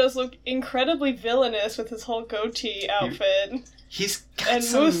though he does look incredibly villainous with his whole goatee outfit. He's got and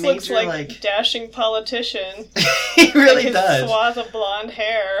some Moose major, looks like dashing politician. He really his does. Swath of blonde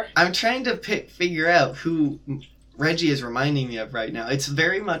hair. I'm trying to figure out who Reggie is reminding me of right now. It's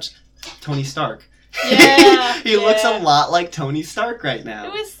very much Tony Stark. Yeah. He looks a lot like Tony Stark right now.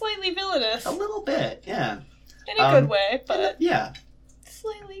 It was slightly villainous. A little bit, yeah. In a good way, but... Yeah.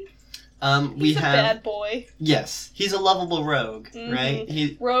 Slightly. He's a bad boy. Yes. He's a lovable rogue,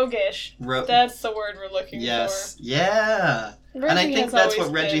 right? Roguish. That's the word we're looking for. Yes. Yeah. Reggie and I think that's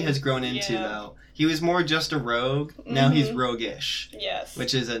what Reggie been, has grown into, though. He was more just a rogue. Now he's roguish. Yes.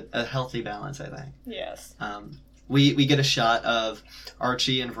 Which is a healthy balance, I think. Yes. We get a shot of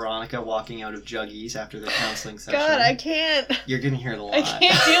Archie and Veronica walking out of Juggies after their counseling session. God, I can't. You're going to hear it a lot. I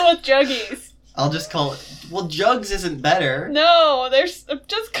can't deal with Juggies. I'll just call it... Well, Jugs isn't better. No,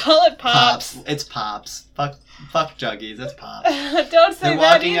 just call it Pops. It's Pops. Fuck Juggies, it's Pops. Don't say They're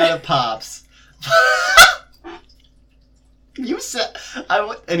that walking either. out of Pops. You said...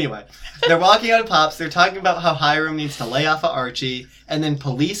 Anyway, they're walking out of Pops. They're talking about how Hiram needs to lay off of Archie. And then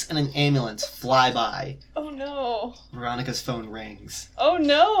police and an ambulance fly by. Oh, no. Veronica's phone rings. Oh,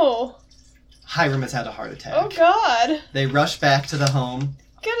 no. Hiram has had a heart attack. Oh, God. They rush back to the home.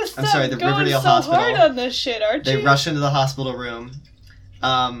 Gotta stop the going Riverdale so Hospital. hard on this shit, Archie. They rush into the hospital room.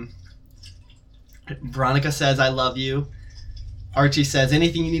 Veronica says, I love you. Archie says,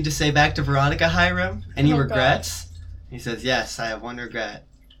 anything you need to say back to Veronica, Hiram? Any regrets? God. He says, yes, I have one regret.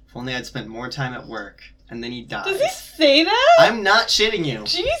 If only I'd spent more time at work. And then he dies. Does he say that? I'm not shitting you.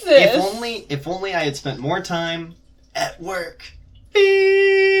 Jesus. If only I had spent more time at work.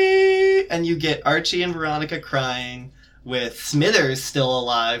 Beep. And you get Archie and Veronica crying, with Smithers still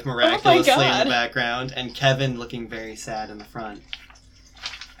alive miraculously in the background, and Kevin looking very sad in the front.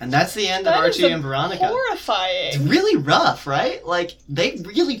 And that's the end of Archie and Veronica. Horrifying. It's really rough, right? Like, they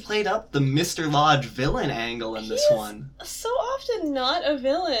really played up the Mr. Lodge villain angle in this one. So often not a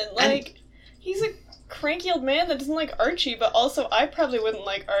villain. Like, he's a cranky old man that doesn't like Archie, but also I probably wouldn't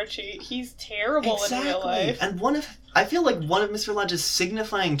like Archie. He's terrible in real life. And I feel like one of Mr. Lodge's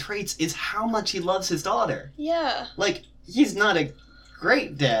signifying traits is how much he loves his daughter. Yeah. Like, he's not a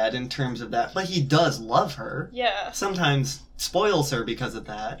great dad in terms of that, but he does love her. Yeah. Sometimes spoils her because of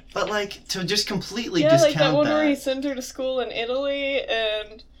that. But, like, to just completely discount like that one where he sent her to school in Italy,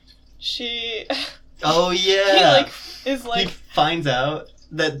 and she... Oh, yeah. He finds out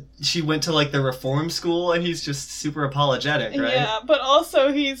that she went to, like, the reform school, and he's just super apologetic, right? Yeah, but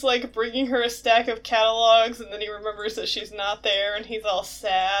also he's, like, bringing her a stack of catalogs, and then he remembers that she's not there, and he's all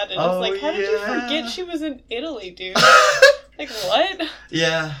sad, and it's like, how did you forget she was in Italy, dude? Like, what?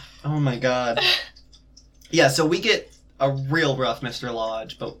 Yeah. Oh, my God. Yeah, so we get a real rough Mr.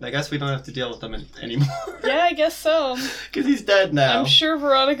 Lodge, but I guess we don't have to deal with him anymore. Yeah, I guess so. Because he's dead now. I'm sure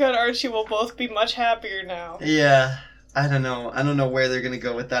Veronica and Archie will both be much happier now. Yeah. I don't know where they're going to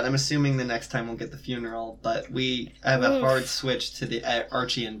go with that. I'm assuming the next time we'll get the funeral, but we have a hard switch to the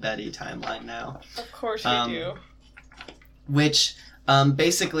Archie and Betty timeline now. Of course we do. Which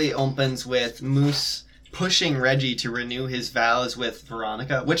basically opens with Moose pushing Reggie to renew his vows with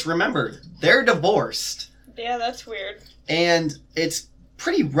Veronica, which, remember, they're divorced. Yeah, that's weird. And it's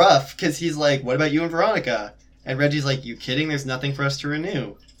pretty rough, because he's like, what about you and Veronica? And Reggie's like, you kidding? There's nothing for us to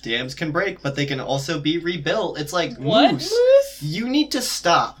renew. Dams can break, but they can also be rebuilt. It's like, what, Moose, you need to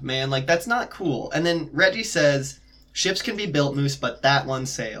stop, man. Like, that's not cool. And then Reggie says, ships can be built, Moose, but that one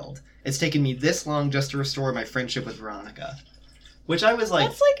sailed. It's taken me this long just to restore my friendship with Veronica. Which I was like,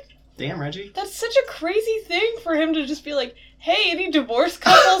 that's like, damn, Reggie. That's such a crazy thing for him to just be like, hey, any divorced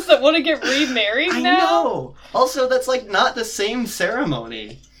couples that want to get remarried now? I know. Also, that's like not the same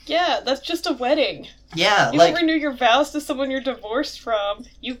ceremony. Yeah, that's just a wedding. Yeah, you don't renew your vows to someone you're divorced from.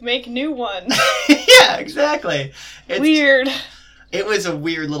 You make new ones. Yeah, exactly. It's weird. It was a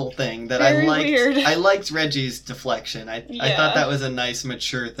weird little thing that Very I liked. Weird. I liked Reggie's deflection. I thought that was a nice,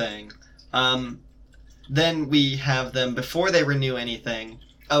 mature thing. Then we have them, before they renew anything...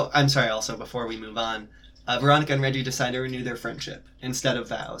 Oh, I'm sorry, also, before we move on, Veronica and Reggie decide to renew their friendship instead of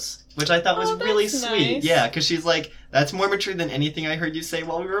vows, which I thought was really sweet. Nice. Yeah, because she's like, that's more mature than anything I heard you say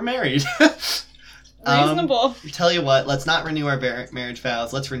while we were married. Reasonable. Tell you what, let's not renew our marriage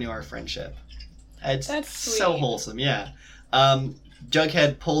vows, let's renew our friendship. That's sweet. So wholesome, yeah.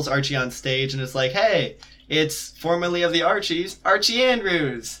 Jughead pulls Archie on stage and is like, hey, it's formerly of the Archies, Archie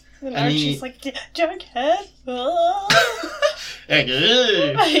Andrews. And Archie's like, Jughead?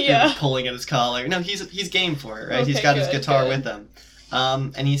 Yeah. Pulling at his collar. No, he's game for it, right? Okay, he's got his guitar with him.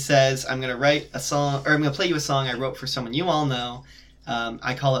 And he says, I'm going to play you a song I wrote for someone you all know.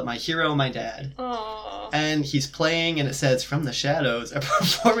 I call it My Hero, My Dad. Aww. And he's playing, and it says, from the shadows, a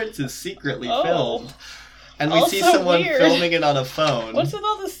performance is secretly filmed. And we also see someone weird. Filming it on a phone. What's with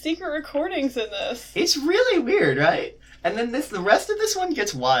all the secret recordings in this? It's really weird, right? And then the rest of this one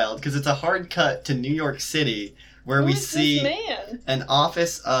gets wild, because it's a hard cut to New York City, where we see an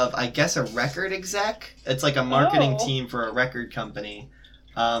office of, I guess, a record exec. It's like a marketing team for a record company.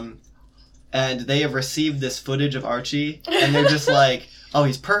 And they have received this footage of Archie, and they're just like, oh,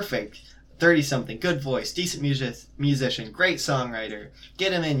 he's perfect. 30-something, good voice, decent musician, great songwriter.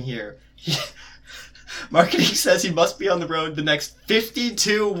 Get him in here. Marketing says he must be on the road the next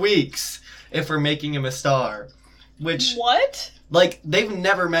 52 weeks if we're making him a star. Which... What? Like, they've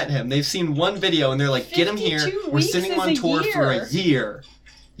never met him. They've seen one video, and they're like, get him here. We're sending him on tour for a year.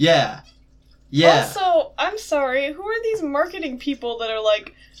 Yeah. Yeah. Also, I'm sorry, who are these marketing people that are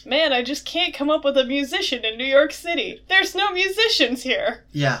like, man, I just can't come up with a musician in New York City. There's no musicians here.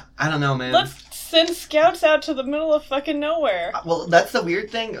 Yeah, I don't know, man. Let's send scouts out to the middle of fucking nowhere. Well, that's the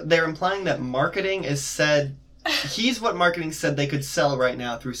weird thing. They're implying that marketing is said he's what marketing said they could sell right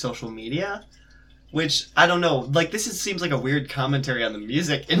now through social media. Which, I don't know, like, seems like a weird commentary on the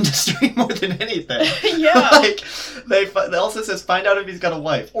music industry more than anything. Yeah. Like, they also says, find out if he's got a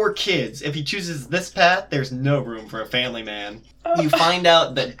wife or kids. If he chooses this path, there's no room for a family man. You find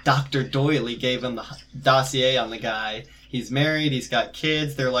out that Dr. Doily gave him the dossier on the guy. He's married, he's got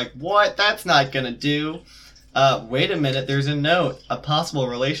kids. They're like, what? That's not gonna do. Wait a minute, there's a note. A possible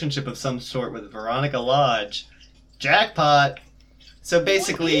relationship of some sort with Veronica Lodge. Jackpot. So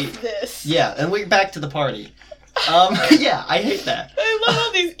basically, what is this? Yeah, and we're back to the party. Yeah, I hate that. I love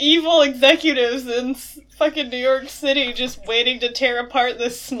all these evil executives in fucking New York City just waiting to tear apart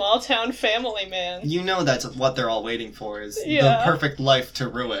this small town family man. You know that's what they're all waiting for, is the Yeah. perfect life to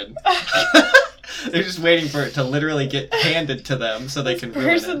ruin. They're just waiting for it to literally get handed to them so they can ruin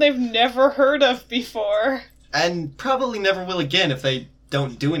Person it. they've never heard of before. And probably never will again if they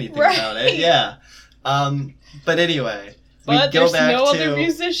don't do anything Right. about it. Yeah. But anyway, But we go there's back no to... other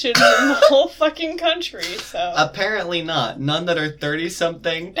musicians in the whole fucking country, so... Apparently not. None that are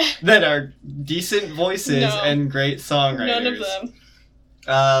 30-something that are decent voices No. and great songwriters. None of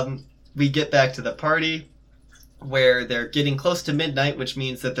them. We get back to the party where they're getting close to midnight, which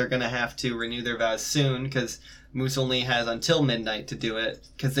means that they're going to have to renew their vows soon because Moose only has until midnight to do it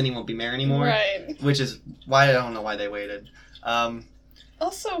because then he won't be mayor anymore. Right. Which is why I don't know why they waited.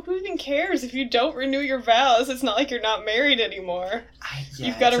 Also, who even cares if you don't renew your vows? It's not like you're not married anymore.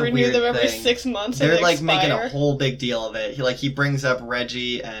 You've got to it's a renew weird them every thing. 6 months. They're and like making a expire. whole big deal of it. He brings up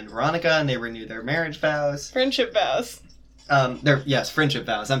Reggie and Veronica and they renew their marriage vows. Friendship vows. Friendship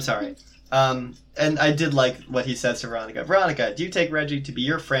vows. I'm sorry. And I did like what he says to Veronica. Veronica, do you take Reggie to be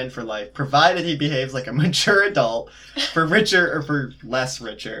your friend for life, provided he behaves like a mature adult, for richer or for less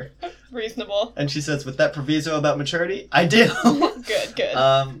richer? Reasonable. And she says, with that proviso about maturity, I do.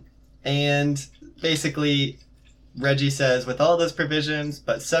 Good. And basically, Reggie says, with all those provisions,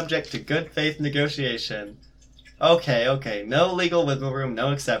 but subject to good faith negotiation. Okay. No legal wiggle room,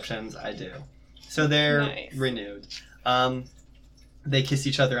 no exceptions. I do. So they're Nice. renewed. They kiss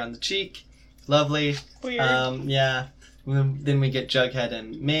each other on the cheek. Lovely. Weird. Yeah. Then we get Jughead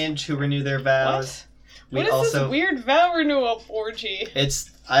and Midge who renew their vows. What is this weird vow renewal orgy?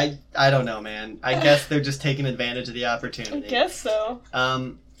 It's I don't know, man. I guess they're just taking advantage of the I opportunity. guess so.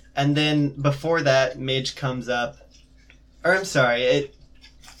 And then before that, Midge comes up. Or I'm sorry,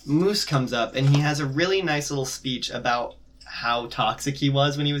 Moose comes up and he has a really nice little speech about how toxic he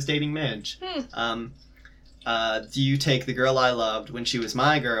was when he was dating Midge. Do you take the girl I loved when she was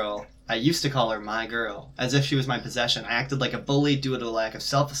my girl? I used to call her my girl, as if she was my possession. I acted like a bully due to a lack of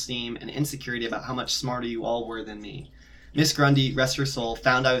self-esteem and insecurity about how much smarter you all were than me. Miss Grundy, rest her soul,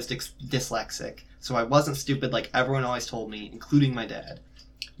 found I was dyslexic, so I wasn't stupid like everyone always told me, including my dad.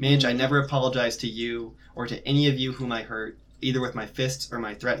 Midge, I never apologized to you or to any of you whom I hurt, either with my fists or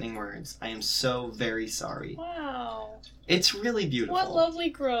my threatening words. I am so very sorry. Wow. It's really beautiful. What lovely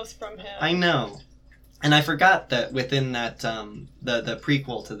growth from him. I know. And I forgot that within that, the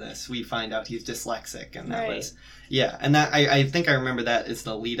prequel to this, we find out he's dyslexic, and that was, yeah, and that, I think I remember that is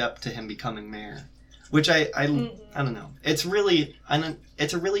the lead up to him becoming mayor, which I don't know. It's really,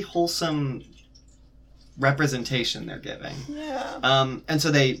 it's a really wholesome representation they're giving. Yeah. And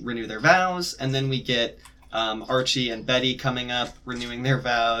so they renew their vows, and then we get, Archie and Betty coming up, renewing their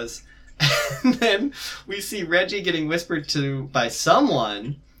vows, and then we see Reggie getting whispered to by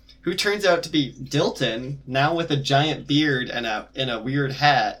someone who turns out to be Dilton, now with a giant beard and a weird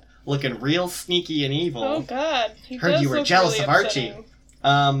hat, looking real sneaky and evil. Oh God. He Heard does you were look jealous really of Archie. upsetting.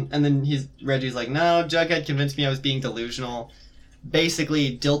 And then Reggie's like, no, Jughead convinced me I was being delusional.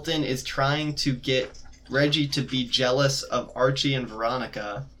 Basically, Dilton is trying to get Reggie to be jealous of Archie and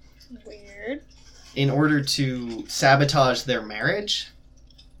Veronica Weird. in order to sabotage their marriage.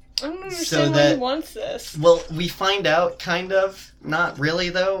 I don't So understand why that- he wants this. Well, we find out, kind of, not really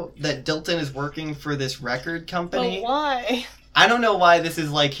though, that Dilton is working for this record company. But why? I don't know why this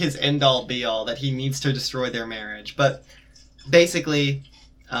is like his end-all be-all, that he needs to destroy their marriage. But basically,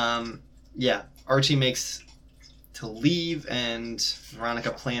 Archie makes to leave and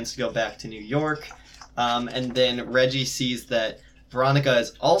Veronica plans to go back to New York. And then Reggie sees that Veronica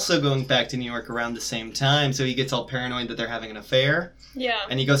is also going back to New York around the same time, so he gets all paranoid that they're having an affair. Yeah.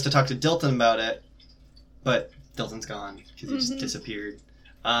 And he goes to talk to Dilton about it, but Dilton's gone because he just disappeared.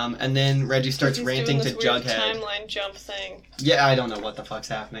 And then Reggie starts He's ranting doing to this weird Jughead. timeline jump thing. Yeah, I don't know what the fuck's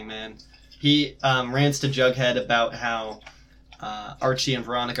happening, man. He rants to Jughead about how Archie and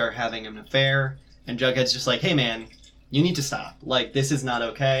Veronica are having an affair, and Jughead's just like, hey man, you need to stop. Like, this is not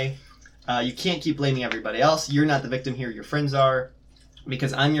okay. You can't keep blaming everybody else. You're not the victim here, your friends are.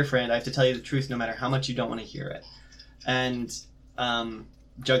 because I'm your friend. I have to tell you the truth no matter how much you don't want to hear it. And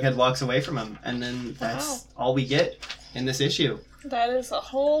Jughead walks away from him, and then that's all we get in this issue. That is a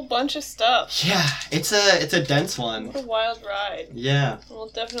whole bunch of stuff. Yeah, it's a dense one. What a wild ride. Yeah. We'll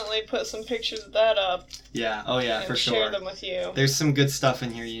definitely put some pictures of that up. Yeah, oh yeah, for sure. And share them with you. There's some good stuff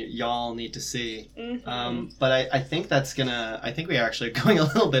in here y'all need to see. Mm-hmm. But I think I think we are actually going a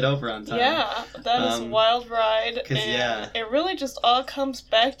little bit over on time. Yeah, that is a wild ride. And it really just all comes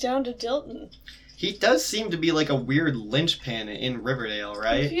back down to Dilton. He does seem to be like a weird linchpin in Riverdale,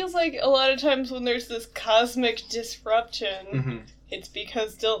 right? It feels like a lot of times when there's this cosmic disruption, it's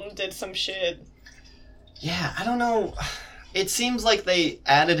because Dilton did some shit. Yeah, I don't know. It seems like they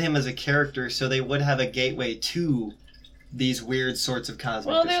added him as a character so they would have a gateway to these weird sorts of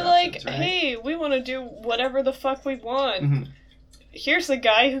cosmic disruptions. Well, they're like, right? hey, we want to do whatever the fuck we want. Here's a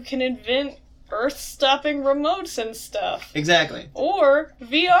guy who can invent Earth-stopping remotes and stuff. Exactly. Or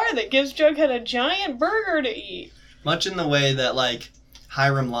VR that gives Jughead a giant burger to eat. Much in the way that, like,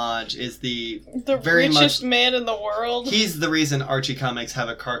 Hiram Lodge is the very richest man in the world. He's the reason Archie Comics have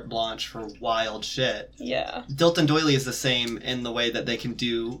a carte blanche for wild shit. Yeah. Dilton Doily is the same in the way that they can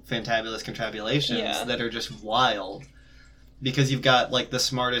do fantabulous contrabulations that are just wild. Because you've got, like, the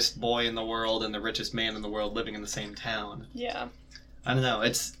smartest boy in the world and the richest man in the world living in the same town. Yeah. I don't know,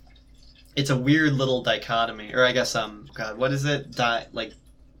 it's a weird little dichotomy, or I guess, God, what is it?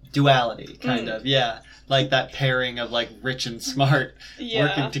 Duality, kind of, yeah. Like that pairing of, like, rich and smart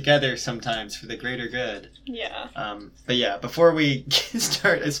working together sometimes for the greater good. Yeah. But yeah, before we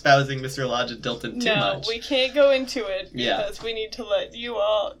start espousing Mr. Lodge and Dilton too much. No, we can't go into it because we need to let you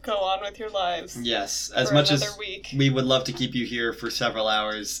all go on with your lives. Yes, as much as we would love to keep you here for several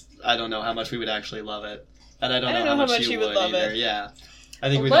hours, I don't know how much we would actually love it. And I don't know how much you would love either. Yeah. I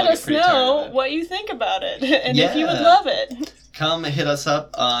think we'd let all us get pretty tired know of it. what you think about it and if you would love it. Come hit us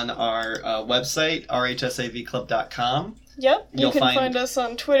up on our website, rhsavclub.com. Yep, you can find us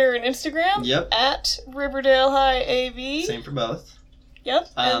on Twitter and Instagram at Riverdale High AV. Same for both. Yep,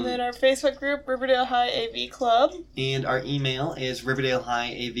 and then our Facebook group, Riverdale High AV Club. And our email is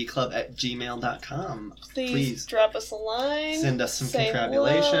riverdalehighAVclub@gmail.com. Please drop us a line. Send us some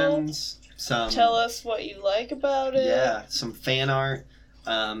confabulations. Tell us what you like about it. Yeah, some fan art.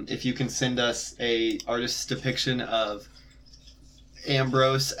 If you can send us a artist's depiction of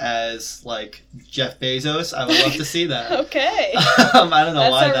Ambrose as, like, Jeff Bezos, I would love to see that. Okay. I don't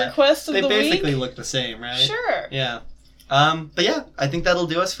know why That's our request of the week. They basically look the same, right? Sure. Yeah. But yeah, I think that'll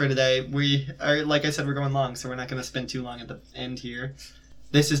do us for today. We are, like I said, we're going long, so we're not going to spend too long at the end here.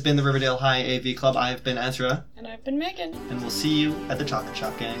 This has been the Riverdale High AV Club. I have been Ezra. And I've been Megan. And we'll see you at the chocolate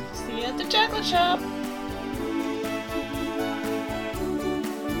shop, gang. See you at the chocolate shop.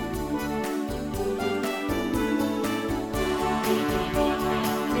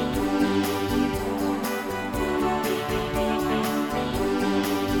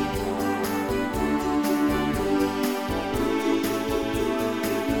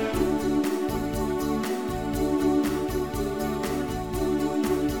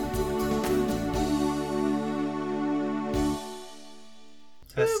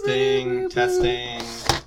 Testing.